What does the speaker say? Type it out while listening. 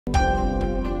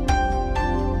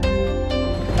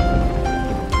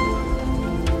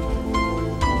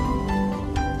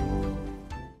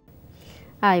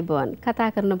ආයිබෝන් කතා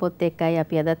කරන පොත් එක්කයි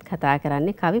අපි අදත් කතා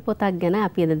කරන්නේ කවි පොතක් ගැන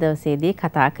අපි අද දවසේදී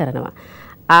කතා කරනවා.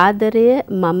 ආදරය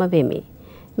මම වෙමි.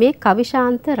 මේ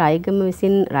කවිශාන්ත රයිගම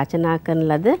විසින් රචනා කරන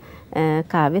ලද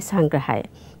කාව්‍ය සංග්‍රහය.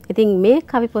 ඉතින් මේ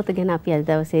කවි පොත ගැන අපි අද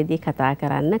දවසේදී කතා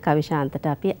කරන්න කවිශාන්තට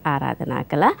අපි ආරාධනා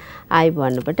කළා.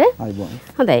 ආයිබෝන් ඔබට. ආයිබෝන්.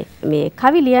 හොඳයි. මේ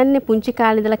කවි ලියන්නේ පුංචි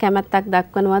කාලේ ඉඳලා කැමැත්තක්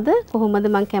දක්වනවද? කොහොමද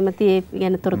මම කැමති ඒ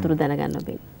ගැන තොරතුරු දැනගන්න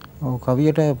ඔබෙන්? ඔව්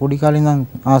කවියට පොඩි කාලේ ඉඳන්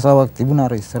ආසාවක් තිබුණා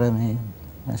අර ඉස්සර මේ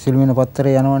සිළුමිණ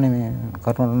පත්තරේ යනවනේ මේ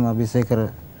කරුණාරත්න අබිසේකර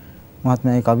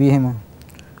මහත්මයාගේ කවි එහෙම.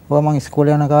 ඔය මම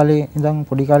ඉස්කෝලේ යන කාලේ ඉඳන්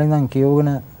පොඩි කාලේ ඉඳන් කියවගෙන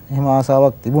එහෙම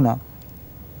ආසාවක් තිබුණා.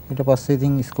 ඊට පස්සේ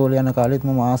ඉතින් ඉස්කෝලේ යන කාලෙත්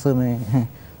මම ආස මේ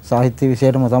සාහිත්‍ය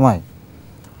විෂයටම තමයි.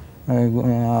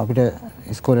 අපිට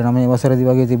ඉස්කෝලේ 9 වසරේදී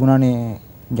වගේ තිබුණානේ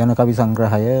ජන කවි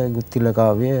සංග්‍රහය, ගුත්තිල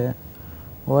කාව්‍ය.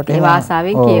 ඔයාට ඒ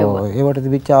ආසාවෙන් කියවුවා. ඒවට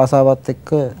තිබිච්ච ආසාවත් එක්ක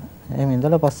එහෙම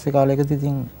ඉඳලා පස්සේ කාලෙකදී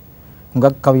ඉතින්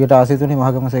හුඟක් කවියට ආසයි තුනේ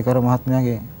මහගමසේකර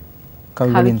මහත්මයාගේ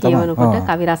කවි වලින් තමයි. කියවනකොට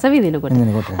කවි රස විඳිනකොට.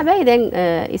 හැබැයි දැන්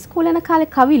ඉස්කෝලේ යන කාලේ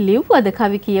කවි ලිව්වද?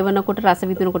 කවි කියවනකොට රස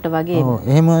විඳිනකොට වගේ? ඔව්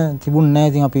එහෙම තිබුණේ නැහැ.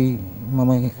 ඉතින් අපි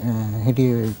මම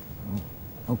හිටියේ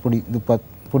පොඩි දුප්පත්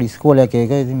පොඩි ඉස්කෝලයක්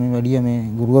එක. ඉතින් මේ වැඩිය මේ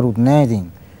ගුරුවරුත් නැහැ. ඉතින්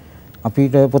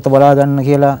අපිට පොත බලා ගන්න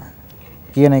කියලා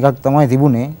කියන එකක් තමයි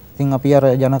තිබුණේ. ඉතින් අපි අර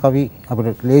ජන කවි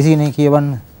අපිට ලේසිනේ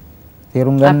කියවන්න.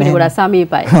 තේරුම් ගන්න. අපිට ගොඩක්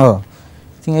සමීපයි. ඔව්.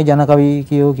 ඉතින් ඒ ජන කවි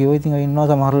කියෝ ඉතින් ඉන්නවා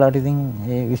සමහරලාට ඉතින්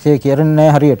ඒ විෂය කියන්නේ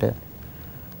නැහැ හරියට.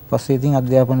 පස්සේ ඉතින්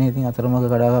අධ්‍යාපනයේ ඉතින් අතරමඟ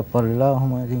කඩාකප්පල්ලා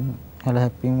ඔහොම ඉතින් හැල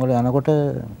හැප්පීම් වල යනකොට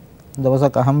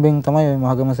දවසක් අහම්බෙන් තමයි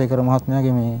මහගමසේකර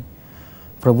මහත්මයාගේ මේ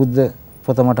ප්‍රබුද්ධ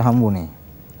පොත මට හම්බුනේ.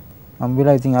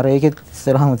 හම්බෙලා ඉතින් අර ඒකෙත්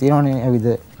ඉස්සරහම තියෙනවනේ ඇවිද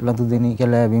ලතු දෙනී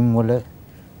කියලා බිම් වල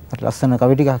ලස්සන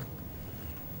කවි ටිකක්.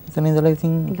 එතන ඉඳලා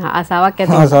ඉතින් ආසාවක්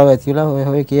ඇති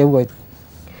වෙලා ඔය කියවුවා.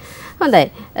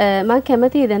 හොඳයි. මම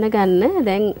කැමතියි දැනගන්න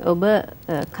දැන් ඔබ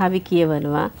කවි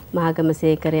කියවනවා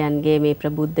මහගමසේකරයන්ගේ මේ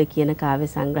ප්‍රබුද්ධ කියන කාව්‍ය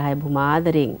සංග්‍රහය බොහොම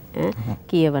ආදරෙන්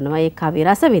කියවනවා. ඒ කවි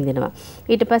රස විඳිනවා.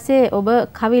 ඊට පස්සේ ඔබ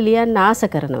කවි ලියන්න ආස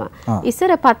කරනවා.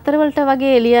 ඉස්සර පත්තර වලට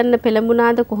වගේ ලියන්න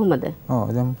පෙළඹුණාද කොහොමද? ඔව්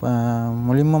දැන්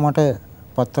මුලින්ම මට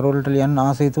පත්තර වලට ලියන්න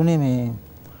ආසයි තුනේ මේ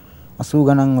 80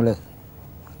 ගණන් වල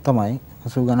තමයි.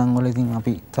 80 ගණන් වල ඉතින්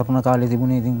අපි තරුණ කාලේ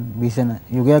තිබුණේ ඉතින් බිසන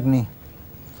යුගයක් නේ.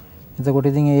 එතකොට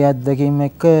ඉතින් ඒ අත්දැකීම්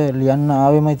එක්ක ලියන්න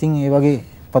ආවෙම ඉතින් ඒ වගේ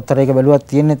පත්තරයක බැලුවත්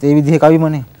තියෙන්නේ ඒ විදිහේ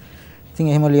කවිමනේ. ඉතින්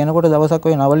එහෙම ලියනකොට දවසක්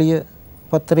ඔය නවලිය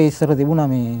පත්තරේ ඉස්සර තිබුණා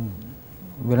මේ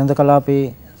වෙළඳ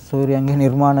කලාපේ සූර්යයන්ගේ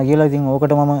නිර්මාණ කියලා. ඉතින්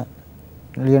ඕකට මම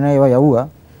ලියන ඒවා යවුවා.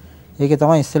 ඒකේ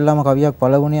තමයි ඉස්සෙල්ලාම කවියක්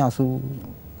පළවුණේ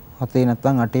 87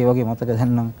 නැත්නම් 8 වගේ මතක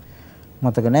දැන් නම්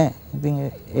මතක නැහැ.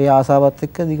 ඉතින් ඒ ආසාවත්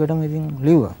එක්ක දිගටම ඉතින්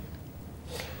ලිව්වා.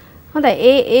 හොඳයි.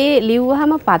 ඒ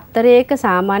ලිව්වහම පත්තරයක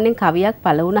සාමාන්‍යයෙන් කවියක්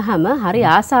පළ වුණාම හරි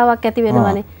ආසාවක් ඇති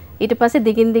වෙනවනේ. ඊට පස්සේ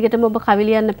දිගින් දිගටම ඔබ කවි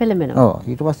ලියන්න පෙළඹෙනවා. ඔව්.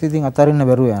 ඊට පස්සේ ඉතින් අතරින්න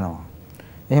බැරුව යනවා.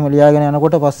 එහෙම ලියාගෙන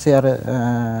යනකොට පස්සේ අර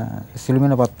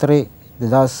සිළුමිණ පත්තරේ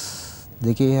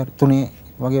 2002 3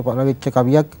 වගේ පළ වෙච්ච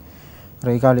කවියක්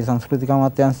ඒ කාලේ සංස්කෘතික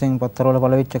අමාත්‍යාංශයෙන් පත්තරවල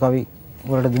පළ වෙච්ච කවි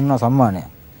වලට දුන්නා සම්මානයක්.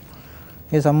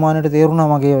 ඒ සම්මානයට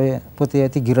තේරුණා මගේ ඔය පොතේ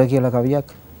ඇති ගිර කියලා කවියක්.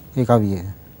 ඒ කවිය.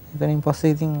 එතනින්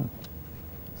පස්සේ ඉතින්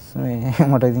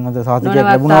මට ඉතින් අද සාතිකයක්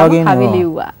ලැබුණා වගේ කවි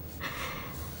ලිව්වා.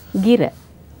 ගිර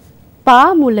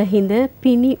පාමුල හිඳ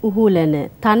පිණි උහුලන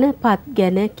තනපත්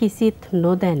ගැන කිසිත්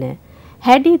නොදැන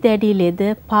හැඩි දැඩි ලෙද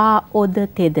පා ඔද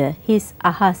තෙද හිස්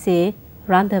අහසේ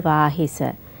රඳවා හිස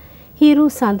හිරු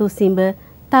සඳු සිඹ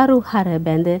තරු හර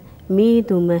බැඳ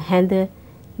මීදුම හැඳ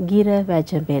ගිර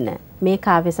වැජඹෙන මේ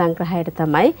කාව්‍ය සංග්‍රහයට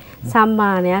තමයි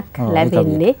සම්මානයක්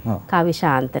ලැබෙන්නේ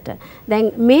කවිශාන්තට. දැන්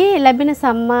මේ ලැබෙන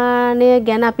සම්මානය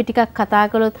ගැන අපි ටිකක් කතා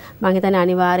කළොත් මම හිතන්නේ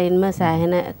අනිවාර්යයෙන්ම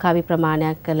සෑහෙන කවි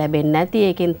ප්‍රමාණයක් ලැබෙන්නේ නැති.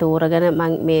 ඒකෙන් තෝරගෙන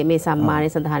මේ සම්මානය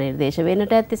සඳහා නිර්දේශ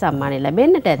වෙන්නට ඇති, සම්මානය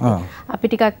ලැබෙන්නට ඇති. අපි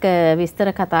ටිකක්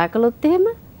විස්තර කතා කළොත් එහෙම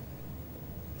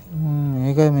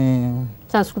මේක මේ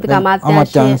සංස්කෘතික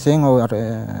අමාත්‍යාංශයෙන්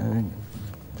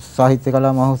සාහිත්‍ය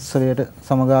කලා මහෝත්සවයට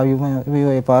සමගාමීව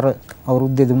ඒ පාර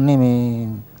අවුරුද්දේ දුන්නේ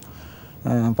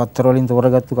මේ පත්තර වලින්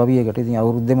තෝරගත්තු කවියකට. ඉතින්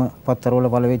අවුරුද්දෙම පත්තර වල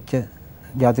පළ වෙච්ච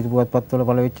ජාතික පුවත්පත් වල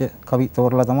පළ වෙච්ච කවි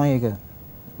තෝරලා තමයි ඒක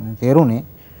තේරුනේ.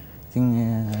 ඉතින්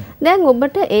දැන්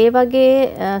ඔබට ඒ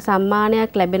වගේ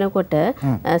සම්මානයක් ලැබෙනකොට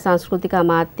සංස්කෘතික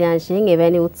අමාත්‍යාංශයෙන්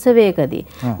එවැනි උත්සවයකදී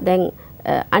දැන්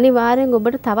අනිවාර්යෙන්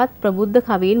ඔබට තවත් ප්‍රබුද්ධ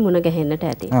කවීන් මුණ ගැහෙන්නට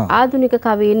ඇති. ආධුනික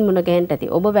කවීන් මුණ ගැහෙන්නට ඇති.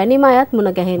 ඔබ වැනිම අයත් මුණ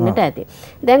ගැහෙන්නට ඇති.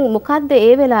 දැන් මොකද්ද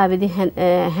ඒ වෙලාවේදී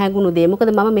හැඟුණු දේ? මොකද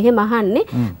මම මෙහෙම අහන්නේ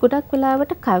ගොඩක්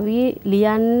වෙලාවට කවි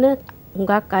ලියන්න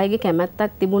හුඟක් අයගේ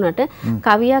කැමැත්තක් තිබුණට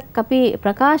කවියක් අපි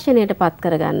ප්‍රකාශනයට පත්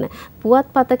කරගන්න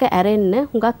පුවත්පතක ඇරෙන්න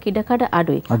හුඟක් ඉඩකඩ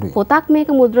අඩුයි. පොතක් මේක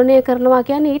මුද්‍රණය කරනවා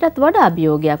කියන්නේ ඊටත් වඩා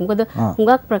අභියෝගයක්. මොකද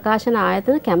හුඟක් ප්‍රකාශන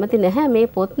ආයතන කැමති නැහැ මේ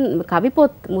පොත් කවි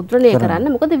පොත් මුද්‍රණය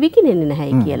කරන්න. මොකද විකිනෙන්නේ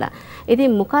නැහැයි කියලා.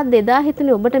 ඉතින් මොකක්ද එදා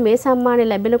හිතුනේ ඔබට මේ සම්මානය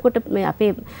ලැබෙනකොට මේ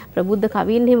අපේ ප්‍රබුද්ධ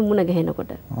කවීන් එහෙම මුණ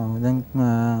ගැහෙනකොට? දැන්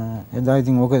එදා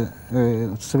ඉතින් ඕක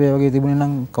උත්සවය වගේ තිබුණේ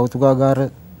නම් කෞතුකාගාර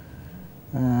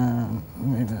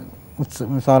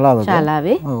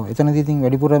ශාලාවේ ඔව් එතනදී ඉතින්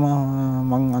වැඩිපුරම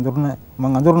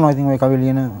මම අඳුරනවා ඉතින් ওই කවි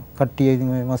ලියන කට්ටිය ඉතින්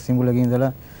ওই මස් සිඹුලගේ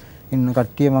ඉඳලා ඉන්න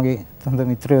කට්ටිය මගේ හොඳ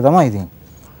මිත්‍රයෝ තමයි ඉතින්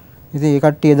ඒ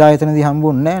කට්ටිය එදා එතනදී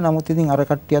හම්බුන්නේ නැහැ. නමුත් ඉතින් අර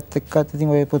කට්ටියත් එක්කත් ඉතින්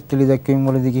ওই පොත් ටෙලි දැක්වීම්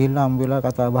වලදී ගිහිල්ලා හම්බ වෙලා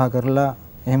කතා බහ කරලා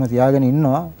එහෙම තියාගෙන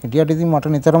ඉන්නවා. හිටියට ඉතින් මට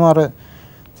නිතරම අර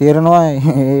තේරෙනවා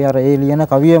ඒ ලියන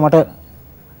කවිය මට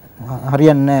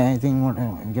හරියන්නේ නැහැ.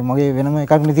 ඉතින් මගේ වෙනම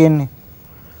එකක් නේ තියෙන්නේ.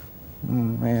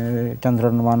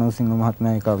 චන්ද්‍රරත්න මානවසිංහ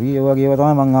මහත්මයාගේ කවි ඒ වගේ ඒවා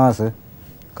තමයි මම ආස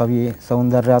කවියේ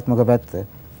సౌందర్యාත්මක පැත්ත.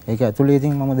 ඒක ඇතුලේ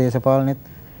ඉතින් මම දේශපාලනෙත්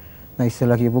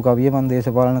ඉස්සෙල්ලා කියපු කවිය මම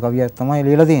දේශපාලන කවියක් තමයි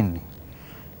ලියලා තියෙන්නේ.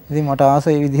 ඉතින් මට ආස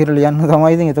ඒ විදිහට ලියන්න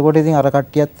තමයි ඉතින් එතකොට ඉතින් අර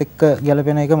කට්ටියත් එක්ක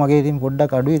ගැලපෙන එක මගේ ඉතින්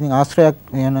පොඩ්ඩක් අඩුයි. ඉතින් ආශ්‍රයක්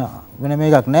වෙන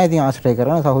මේකක් නැහැ. ඉතින් ආශ්‍රය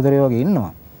කරන සහෝදරයෝ වගේ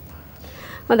ඉන්නවා.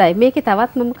 හොඳයි මේකේ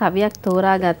තවත් මම කවියක්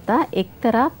තෝරා ගත්තා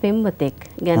එක්තරා පෙම්වතෙක්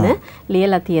ගැන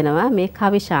ලියලා තියෙනවා මේ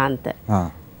කවිශාන්ත.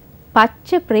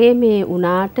 පච්ච ප්‍රේමේ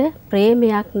උනාට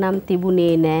ප්‍රේමයක් නම්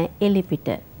තිබුණේ නෑ එලිපිට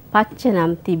පච්ච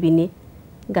නම් තිබිනි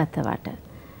ගතවට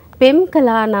පෙම්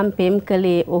කළා නම් පෙම්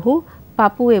කළේ ඔහු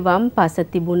පපුවේ වම් පස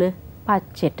තිබුණ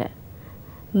පච්චෙට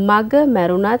මග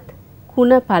මැරුණත්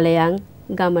කුණ ඵලයන්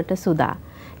ගමට සුදා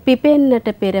පිපෙන්නට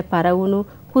පෙර පරවුණු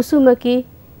කුසුමකි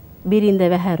බිරිඳ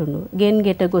වැහැරුණු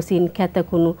ගෙන්ගෙට ගොසින්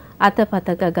කැතකුණු අතපත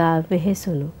ගගා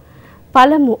වෙහෙසුණු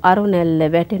පළමු අරුණැල්ල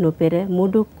වැටෙනු පෙර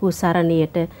මුඩුක්කු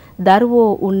සරණියට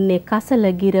දරුවෝ උන්නේ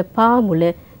කසලගිර පාමුල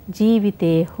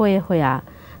ජීවිතේ හොය හොයා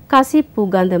කසිප්පු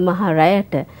ගඳ මහ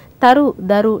රැයට තරු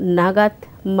දරු නගත්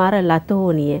මර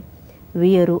ලතෝනිය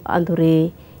වියරු අඳුරේ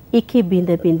ඉකි බිඳ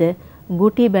බිඳ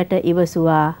ගුටි බැට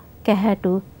ඉවසුවා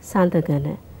කැහැටු සඳගන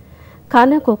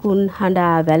කන කොකුන්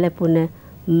හඬා වැළපුන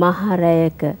මහ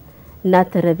රැයක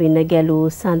නතර වින ගැලූ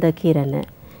සඳ කිරණ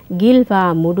ගිල්වා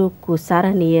මුඩුක්කු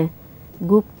සරණිය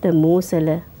ගුප්ත මූසල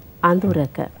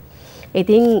අඳුරක.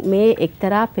 ඉතින් මේ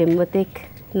එක්තරා පෙම්වතෙක්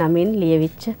නමින්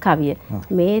ලියවිච්ච කවිය.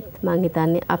 මේත් මං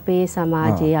හිතන්නේ අපේ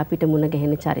සමාජයේ අපිට මුණ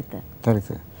ගැහෙන චරිත.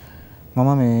 මම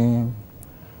මේ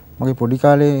මගේ පොඩි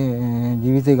කාලේ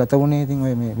ජීවිතේ ගත වුණේ ඉතින්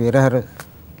ඔය මේ බේරහැර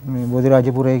මේ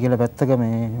බෝධිරාජපුරය කියලා පැත්තක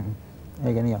මේ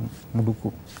ඒ කියන්නේ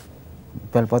මුඩුක්කු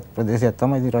පල්පත් ප්‍රදේශයක්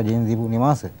තමයි ඉතින් රජයෙන් දීපු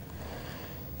නිවාස.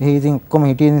 ඒ ඉතින් ඔක්කොම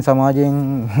හිටියේ සමාජයෙන්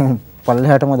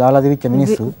පල්ලෙහාටම දාලා දෙවිච්ච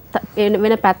මිනිස්සු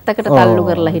වෙන පැත්තකට තල්ලු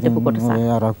කරලා හිටපු කොටසක්. ඔය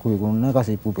අරක්කු විකුණන,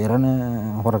 කසිප්පු පෙරන,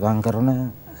 හොරකම් කරන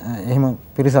එහෙම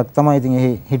පිරිසක් තමයි ඉතින්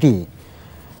එහි හිටියේ.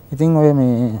 ඉතින්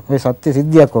ඔය සත්‍ය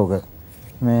සිද්ධියක් ඕක.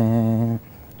 මේ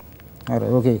අර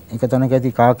ඔකේ එක තැනක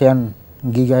ඇති කාකයන්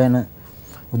ගී ගයන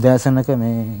උදෑසනක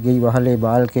මේ ගෙයි වහලේ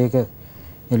බාල්කයක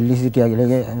එල්ලි සිටියා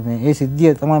කියලා මේ ඒ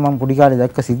සිද්ධිය තමයි මම පොඩි කාලේ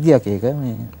දැක්ක සිද්ධියක් ඒක.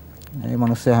 මේ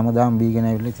මිනිස්සු හැමදාම බීගෙන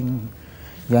ඇවිල්ලා ඉතින්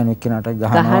යන්නේ කෙනාට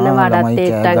ගහනවා ළමයි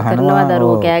කෑ ගහනවා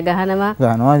දරුවෝ කෑ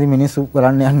ගහනවා ඉතින් මිනිස්සු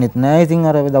බලන්න යන්නෙත් නැහැ. ඉතින්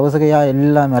අර දවසක යා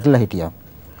එල්ලලා මැරිලා හිටියා.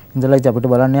 ඉඳලා ඉතින් අපිට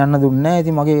බලන්න යන්න දුන්නේ නැහැ.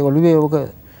 ඉතින් මගේ ඔළුවේ ඕක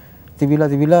තිබිලා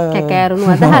කැකෑරුණු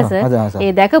අදහස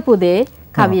ඒ දැකපු දේ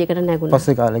කවියකට නැගුණා.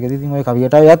 පස්සේ කාලෙකදී ඉතින් ওই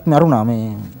කවියට යත් මැරුණා. මේ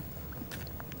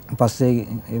පස්සේ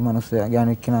මේ මිනිස්සයා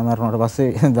ඥානෙක් කෙනා මැරුණාට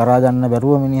පස්සේ දරා ගන්න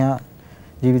බැරුව මිනිහා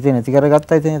ජීවිතේ නැති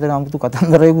කරගත්තා. ඉතින් එතන 아무තු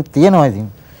කතන්දරයකුත් තියෙනවා ඉතින්.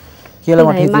 කියලා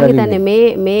මට හිතෙනවා. මම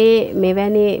හිතන්නේ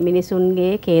මෙවැනි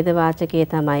මිනිසුන්ගේ ඛේදවාචකයේ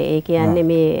තමයි. ඒ කියන්නේ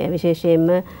මේ විශේෂයෙන්ම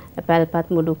පැල්පත්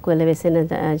මුඩුක් වල වෙසෙන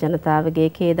ජනතාවගේ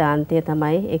ඛේදාන්තය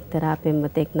තමයි එක්තරා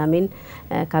පෙම්වතෙක් නමින්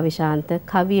කවිශාන්ත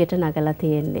කවියට නගලා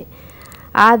තියෙන්නේ.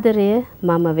 ආදරය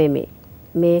මම වෙමි.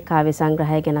 මේ කාව්‍ය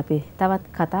සංග්‍රහය ගැන අපි තවත්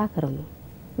කතා කරමු.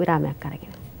 විරාමයක්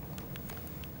අරගෙන.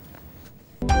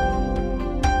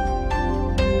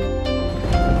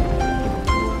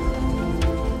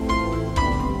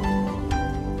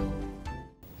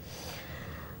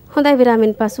 හොඳයි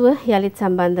විරාමෙන් පසුව යලිත්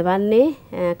සම්බන්ධ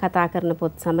වන්නේ කතා කරන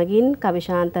පොත් සමගින්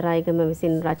කවිශාන්ත රයිගම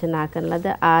විසින් රචනා කරන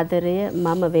ලද ආදරය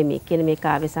මම වෙමි කියන මේ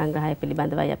කාව්‍ය සංග්‍රහය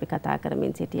පිළිබඳවයි අපි කතා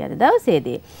කරමින් සිටියේ අද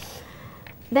දවසේදී.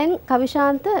 දැන්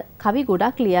කවිශාන්ත කවි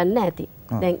ගොඩක් ලියන්න ඇති.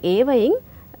 දැන් ඒ වයින්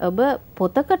ඔබ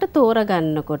පොතකට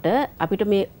තෝරගන්නකොට අපිට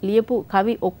මේ ලියපු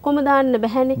කවි ඔක්කොම දාන්න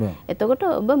බැහැනේ. එතකොට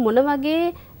ඔබ මොන වගේ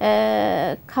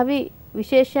කවි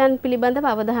විශේෂයන්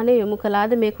පිළිබඳව අවධානය යොමු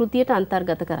කළාද මේ කෘතියට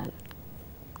අන්තර්ගත කරන්න?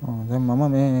 දැන් මම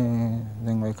මේ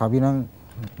දැන් ওই කවි නම්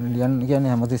ලියන්න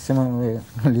කියන්නේ හැමතිස්සෙම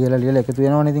ලියලා එකතු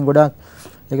වෙනවනේ. ඉතින් ගොඩාක්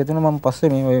එකතු වෙන මම පස්සේ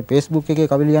මේ Facebook එකේ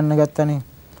කවි ලියන්න ගත්තානේ.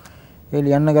 ඒ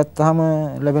ලියන්න ගත්තාම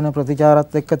ලැබෙන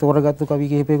ප්‍රතිචාරات එක්ක තෝරගත්තු කවි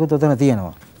කිහිපයකුත් උතන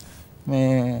තියෙනවා.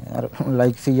 මේ අර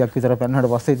ලයික් 100ක් විතර පැනනට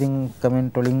පස්සේ ඉතින්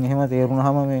කමෙන්ට් වලින් එහෙම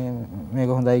තේරුණාම මේක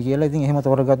හොඳයි කියලා ඉතින් එහෙම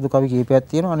තෝරගත්තු කවි කිහිපයක්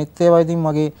තියෙනවා. අනිත් ඒවා ඉතින්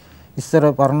මගේ ඉස්සර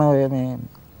පරණ ඔය මේ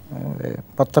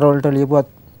පත්‍ර වලට ලියපුවත්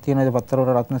තියෙන ඒ පත්‍ර වල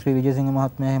රත්නශ්‍රී විජේසිංහ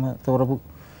මහත්මයා එහෙම තෝරපු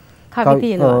කවි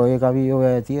තියෙනවා. ඔය කවි ඔය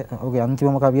ඇති. ඔගේ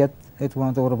අන්තිමම කවියත්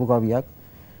එතුමා තෝරපු කවියක්.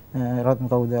 රත්න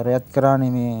කවුද රයත්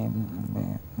කරානේ මේ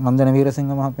නන්දන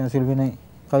වීරසිංහ මහත්මයා සිල්විනේ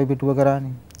කවි පිටුව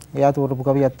කරානේ. එයා තෝරපු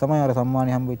කවියක් තමයි අර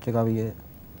සම්මානය හම්බෙච්ච කවිය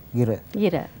ගිර.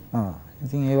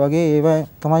 ඉතින් ඒ වගේ ඒවා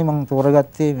තමයි මම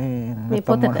තෝරගත්තේ මේ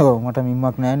පොතට. මට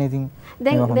මිම්මක් නැහැනේ ඉතින්.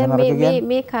 දැන්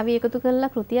මේ කවි එකතු කරලා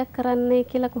කෘතියක් කරන්නයි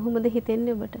කියලා කොහොමද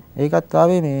හිතෙන්නේ ඔබට? ඒකත්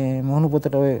ආවේ මේ මොහුණු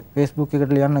පොතට ඔය Facebook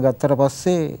එකට ලියන්න ගත්තට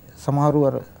පස්සේ සමහරු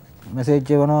අර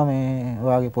මැසේජ් එවනවා මේ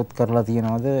ඔයාගේ පොත් කරලා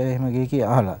තියනවද එහෙම කී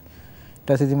අහලා. ඊට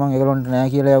පස්සේ ඉතින් මම ඒගොල්ලන්ට නෑ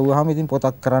කියලා යවුවාම ඉතින්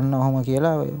පොතක් කරන්න ඔහොම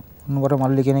කියලා නුවර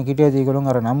මල්ලි කෙනෙක් හිටියද ඒගොල්ලොන්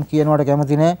අර නම් කියනවට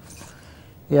කැමති නෑ.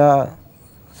 එයා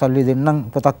සල්ලි දෙන්නම්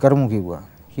පොතක් කරමු කිව්වා.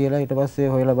 කියලා ඊට පස්සේ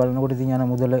හොයලා බලනකොට ඉතින් යන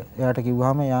මුදල එයාට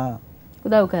කිව්වහම එයා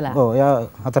උදව් කළා. ඔව් එයා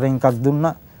 4න් එකක්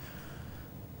දුන්නා.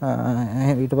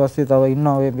 ඊට පස්සේ තව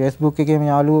ඉන්නවා ඔය Facebook එකේ මේ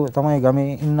යාළුවෝ තමයි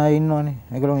ගමේ ඉන්න අය ඉන්නවනේ.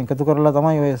 ඒගොල්ලෝ එකතු කරලා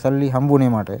තමයි ඔය සල්ලි හම්බුනේ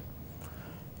මට.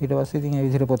 ඊට පස්සේ ඉතින් ඒ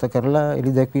විදිහට පොත කරලා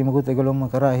එලි දැක්වීමකුත් ඒගොල්ලොම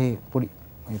කරා ඒ පොඩි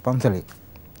මේ පන්සලේ.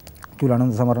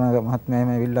 චුලානන්ද සමරණ මහත්මයාම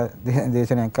ඇවිල්ලා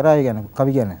දේශනයක් කරා ඒ ගැන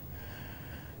කවි ගැන.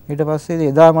 ඊට පස්සේ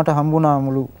එදා මට හම්බුණා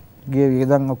මුළු ගිය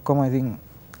වියදම් ඔක්කොම ඉතින්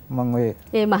මම ඔය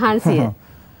ඒ මහන්සිය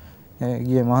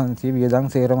ගියේ මහන්සිය වියදම්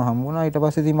සේරම හම්බුණා. ඊට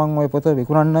පස්සේ ඉතින් මම ඔය පොත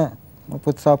විකුණන්න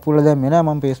පොත් සාප්පු වල දැම්මේ නෑ.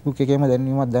 මම Facebook එකේම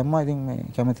දැන්වීමක් දැම්මා. ඉතින් මේ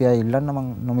කැමති අය ඉල්ලන්න මම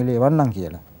නොමිලේ එවන්නම්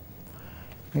කියලා.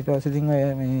 ඊට පස්සේ ඉතින් ඔය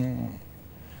මේ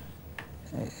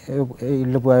ඒ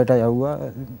ඉල්ලපු අයට යවුවා.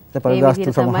 තපල්ගාස්තු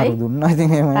සමහර දුන්නා.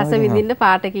 ඉතින් එහෙම රස විඳින්න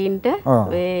පාඨකීන්ට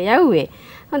යවුවේ.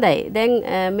 හොඳයි. දැන්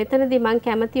මෙතනදී මම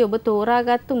කැමති ඔබ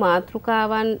තෝරාගත්තු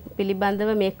මාතෘකාවන් පිළිබඳව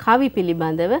මේ කවි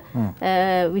පිළිබඳව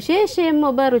විශේෂයෙන්ම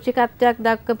ඔබ රුචිකත්වයක්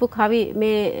දක්වපු කවි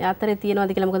මේ අතරේ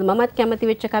තියෙනවද කියලා. මොකද මමත් කැමති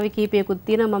වෙච්ච කවි කීපයකුත්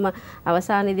තියෙනවා. මම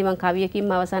අවසානයේදී මම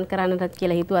කවියකින්ම අවසන් කරන්නටත්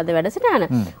කියලා හිතුවා අද වැඩසටහන.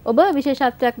 ඔබ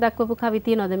විශේෂත්වයක් දක්වපු කවි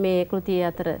තියෙනවද මේ කෘතිය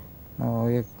අතර?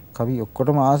 ඔය කවි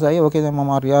ඔක්කොටම ආසයි. ඕකේ දැන්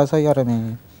මම ආසයි අර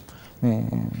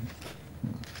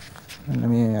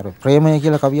මේ අර ප්‍රේමය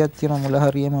කියලා කවියක් තියෙනවා මුල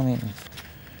හරියම මේ.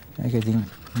 ඒක ඉතින්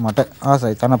මට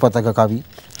ආසයි තනපතක කවි.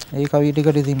 ඒ කවි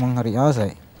ටිකට ඉතින් මම හරි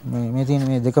ආසයි. මේ තියෙන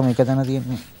මේ දෙකම එක තැන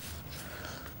තියෙන්නේ.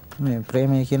 මේ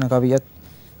ප්‍රේමය කියන කවියත්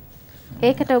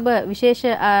ඒකට ඔබ විශේෂ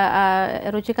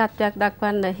රුචිකත්වයක්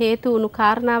දක්වන්න හේතු වුණු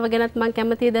කාරණාව ගැනත් මම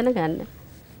කැමතියි දැනගන්න.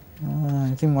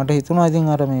 ඉතින් මට හිතුණා ඉතින්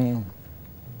අර මේ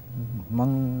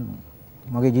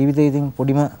මගේ ජීවිතේ ඉතින්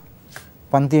පොඩිම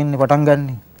පන්තියෙන් පටන්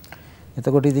ගන්නෙ.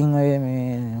 එතකොට ඉතින් ඔය මේ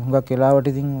හුඟක් වෙලාවට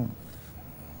ඉතින්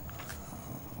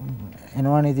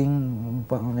එනවනේ ඉතින්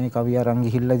මේ කවිය අරන්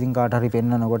ගිහිල්ලා ඉතින් කාට හරි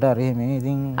පෙන්නනකොට අර මේ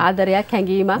ඉතින් ආදරයක්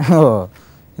හැංගීමක්. ඔව්.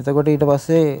 එතකොට ඊට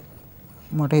පස්සේ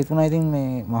මට හිතුණා ඉතින්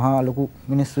මේ මහා ලොකු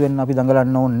මිනිස්සු වෙන්න අපි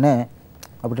දඟලන්න ඕනේ නැහැ.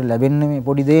 අපිට ලැබෙන්නේ මේ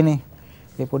පොඩි දේනේ.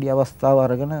 ඒ පොඩි අවස්ථාව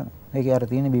අරගෙන ඒකේ අර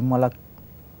තියෙන බිම්මලක්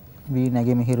වී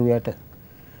නැගෙ මිහිරු යට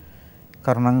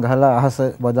කරණම් ගහලා අහස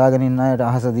බදාගෙන ඉන්න අයට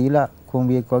අහස දීලා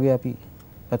කුඹියෙක් වගේ අපි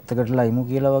පැත්තකටලා ඉමු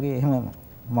කියලා වගේ එහෙම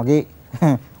මගේ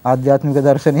ආධ්‍යාත්මික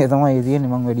දර්ශනය තමයි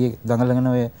තියෙන්නේ. මම වැඩි දඟලගෙන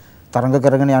ඔය තරඟ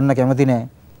කරගෙන යන්න කැමති නෑ.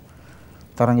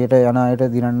 තරඟයට යන අයට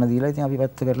දිනන්න දීලා ඉතින් අපි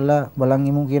පැත්තකටලා බලන්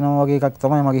ඉමු කියනවා වගේ එකක්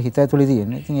තමයි මගේ හිත ඇතුලේ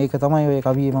තියෙන්නේ. ඉතින් ඒක තමයි ඔය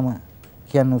කවියේ මම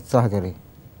කියන්න උත්සාහ කරේ.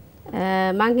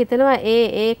 මම හිතනවා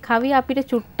ඒ කවිය අපිට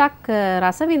චුට්ටක්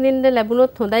රස විඳින්න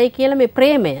ලැබුණොත් හොඳයි කියලා මේ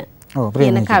ප්‍රේමය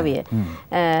කියන කවිය.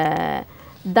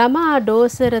 දමා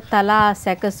ඩෝසර තලා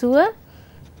සැකසුව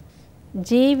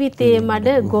ජීවිතේ මඩ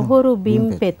ගොහොරු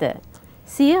බිම්පෙත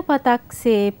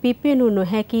සියපතක්සේ පිපෙනු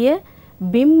නොහැකිය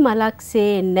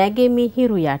බිම්මලක්සේ නැගෙමි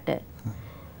හිරු යට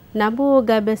නබෝ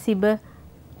ගබ සිබ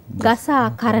ගසා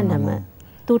කරනම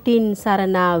තුටින්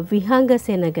සරණා විහඟ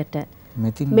සෙනගට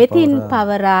මෙතින්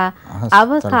පවරා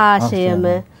අවකාශයම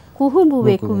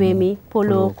කුහුඹුවෙකු වෙමි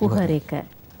පොළෝ කුහරෙක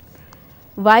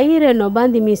වෛර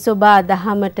නොබඳිමි සොබා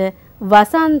දහමට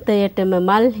වසන්තයටම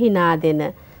මල් හිනා දෙන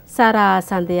සරා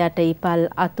සඳයට ඉපල්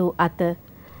අතු අත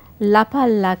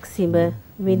ලපල්ලක් සිඹ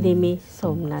විඳිමි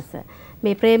සොම්නස.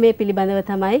 මේ ප්‍රේමයේ පිළිබඳව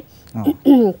තමයි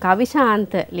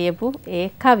කවිශාන්ත ලියපු ඒ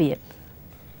කවිය.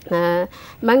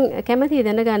 මම කැමතියි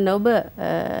දැනගන්න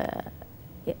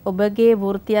ඔබගේ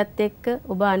වෘත්තියත් එක්ක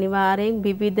ඔබ අනිවාර්යෙන්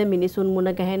විවිධ මිනිසුන්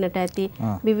මුණ ගැහෙන්නට ඇති,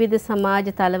 විවිධ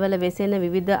සමාජ තලවල වෙසෙන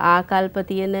විවිධ ආකල්ප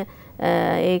තියෙන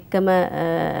ඒකම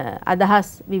අදහස්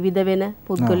විවිධ වෙන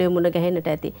පුද්ගලයෝ මුණ ගැහෙන්නට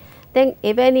ඇති. දැන්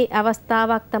එවැනි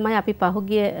අවස්ථාවක් තමයි අපි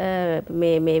පහුගිය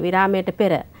මේ විරාමයට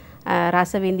පෙර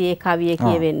රසවින්දියේ කවිය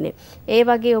කියවෙන්නේ. ඒ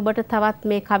වගේ ඔබට තවත්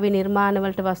මේ කවි නිර්මාණ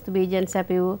වලට වස්තු බීජන්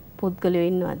සැපයූ පුද්ගලයෝ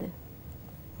ඉන්නවද?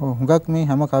 ඔව් හුඟක් මේ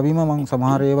හැම කවියම මම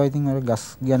සමහර ඒවා ඉතින් අර ගස්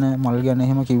ගැන මල් ගැන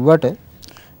එහෙම කිව්වට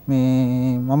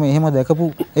මේ මම එහෙම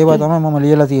දැකපු ඒවා තමයි මම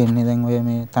ලියලා තියෙන්නේ. දැන් ඔය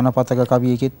මේ තනපතක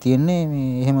කවිය එකෙත් තියෙන්නේ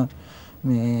මේ එහෙම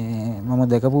මේ මම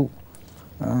දැකපු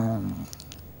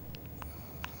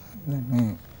මේ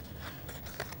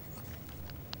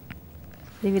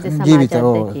විවිධ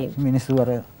සමාජ මිනිස්සු අර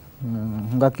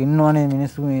හුඟක් ඉන්නවනේ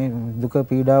මිනිස්සු මේ දුක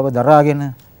පීඩාව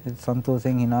දරාගෙන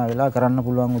සන්තෝෂයෙන් hina වෙලා කරන්න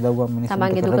පුළුවන් උදව්වක් මිනිස්සුන්ට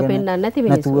තමන්ගේ දුක පෙන්නන්න නැති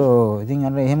මිනිස්සු. නැතුව ඉතින්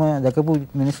අර එහෙම දැකපු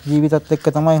මිනිස් ජීවිතත් එක්ක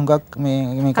තමයි හුඟක්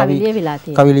මේ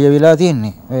කවි ලියවිලා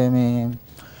තියෙන්නේ. ඔය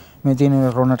මේ තියෙන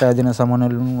රොණට ඇදෙන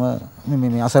සමනලුව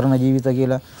මේ අසරණ ජීවිත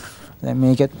කියලා දැන්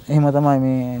මේකෙත් එහෙම තමයි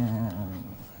මේ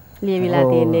ලියවිලා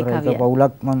තියෙන්නේ කවිය.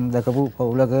 පවුලක් මම දැකපු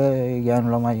පවුලක ගෑනු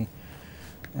ළමයි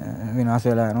විනාශ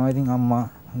වෙලා යනවා. ඉතින් අම්මා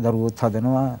දරුවෝත්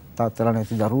හදනවා තාත්තලා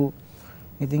නැති දරුවෝ.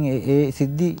 ඉතින් ඒ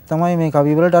සිද්ධි තමයි මේ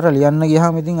කවි වලට අර ලියන්න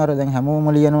ගියාම ඉතින් අර දැන් හැමෝම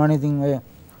ලියනවනේ. ඉතින් ඔය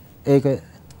ඒක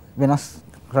වෙනස්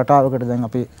රටාවකට දැන්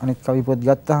අපි අනිත් කවි පොත්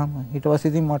ගත්තාම ඊට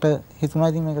පස්සේ ඉතින් මට හිතුණා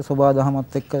ඉතින් මේක සෝබා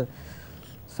දහමත් එක්ක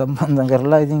සම්බන්ධ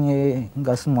කරලා ඉතින් ඒ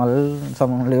ගස් මල්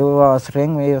සමලේව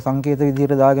ආශ්‍රයෙන් මේ සංකේත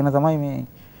විදිහට දාගෙන තමයි මේ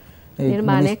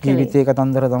නිර්මාණය ජීවිතයේ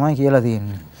කතන්දර තමයි කියලා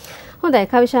තියෙන්නේ. හොඳයි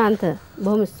කවිශාන්ත,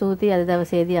 බොහොම ස්තුතියි අද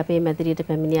දවසේදී අපේ මැදිරියට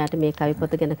පැමිණියාට මේ කවි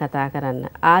පොත ගැන කතා කරන්න.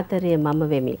 ආදරය මම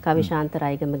වෙමි. කවිශාන්ත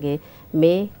රයිගමගේ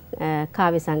මේ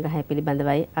කාව්‍ය සංග්‍රහය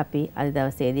පිළිබඳවයි අපි අද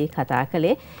දවසේදී කතා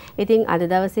කළේ. ඉතින් අද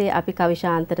දවසේ අපි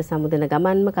කවිශාන්තට සමුදෙන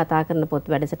ගමන්ම කතා කරන පොත්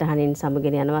වැඩසටහනින්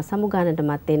සමුගෙන යනවා. සමුගානට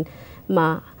මත්තෙන්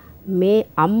මා මේ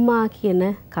අම්මා කියන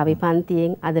කවි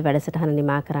පන්තියෙන් අද වැඩසටහන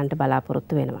නිමා කරන්නට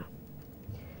බලාපොරොත්තු වෙනවා.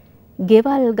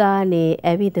 ගෙවල් ගානේ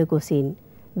ඇවිද ගොසින්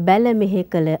බැල මෙහෙ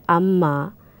කළ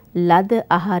අම්මා ලද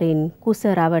අහරින් කුස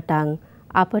රවටන්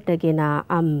අපට ගෙනා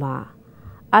අම්මා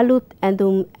අලුත්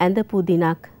ඇඳුම් ඇඳපු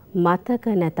දිනක්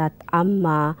මතක නැතත්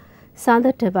අම්මා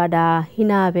සඳට වඩා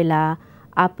hina වෙලා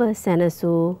අප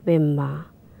සැනසූ වෙම්මා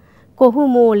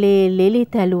කොහුමෝලේ ලෙලි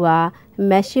තැලුවා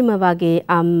මැෂිම වගේ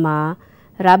අම්මා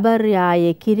රබර්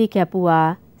යායේ කිරි කැපුවා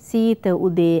සීත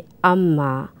උදේ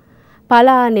අම්මා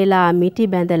පලා නෙලා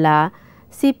මිටි බැඳලා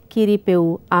සිප් කිරි පෙව්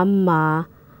අම්මා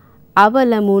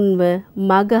අවලමුන්ව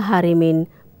මග හරිමින්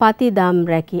පතිදම්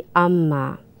රැකි අම්මා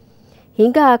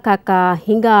හිඟා කකා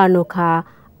හිඟා නොකා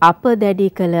අප දැඩි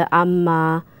කළ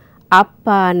අම්මා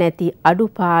අප්පා නැති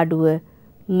අඩුපාඩුව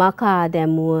මකා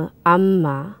දැමුව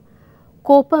අම්මා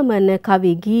කොපමණ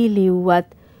කවි ගී ලිව්වත්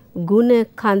ගුණ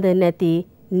කඳ නැති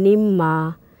නිම්මා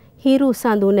හිරු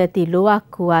සඳු නැති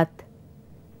ලොවක් වුවත්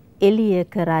එළිය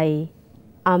කරයි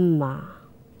අම්මා